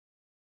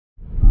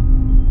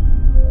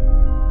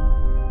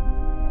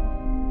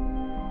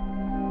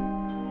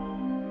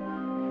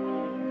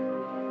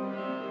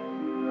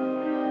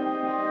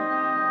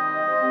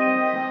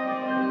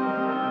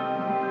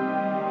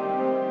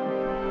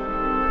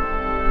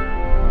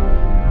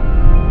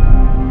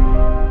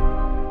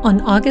On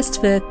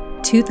August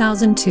 5th,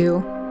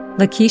 2002,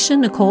 Lakeisha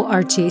Nichole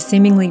Archie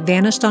seemingly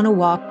vanished on a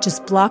walk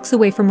just blocks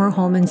away from her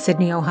home in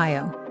Sydney,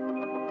 Ohio.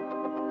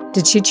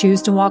 Did she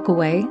choose to walk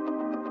away?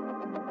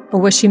 Or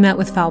was she met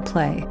with foul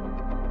play?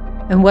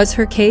 And was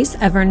her case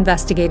ever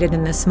investigated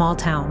in this small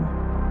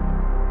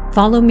town?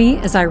 Follow me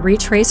as I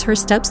retrace her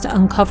steps to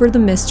uncover the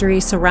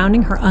mystery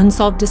surrounding her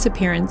unsolved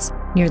disappearance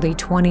nearly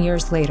 20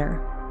 years later.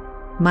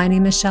 My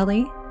name is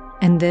Shelley,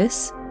 and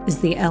this is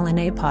the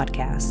LNA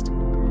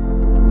Podcast.